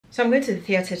So I'm going to the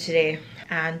theater today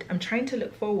and I'm trying to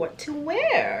look for what to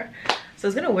wear. So I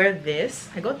was gonna wear this.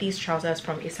 I got these trousers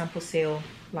from a sample sale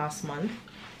last month.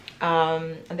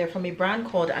 And they're from a brand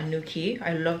called Anuki.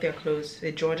 I love their clothes.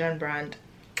 The Georgian brand,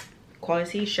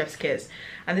 quality, chef's kiss.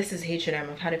 And this is H&M.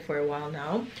 I've had it for a while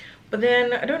now. But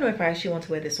then I don't know if I actually want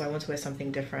to wear this or I want to wear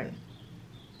something different.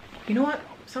 You know what?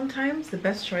 Sometimes the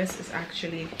best choice is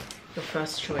actually the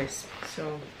first choice.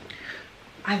 So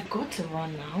I've got to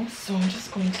run now, so I'm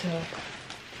just going to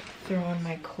throw on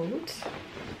my coat.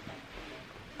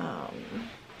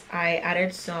 I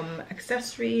added some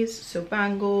accessories, so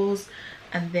bangles,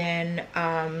 and then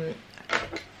I'm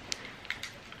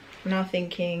now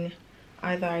thinking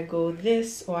either I go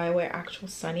this or I wear actual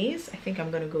sunnies. I think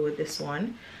I'm gonna go with this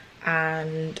one.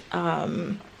 And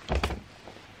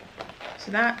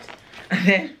so that, and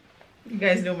then you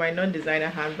guys know my non-designer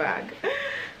handbag.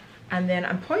 And then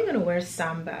I'm probably gonna wear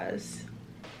sambas.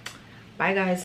 Bye guys.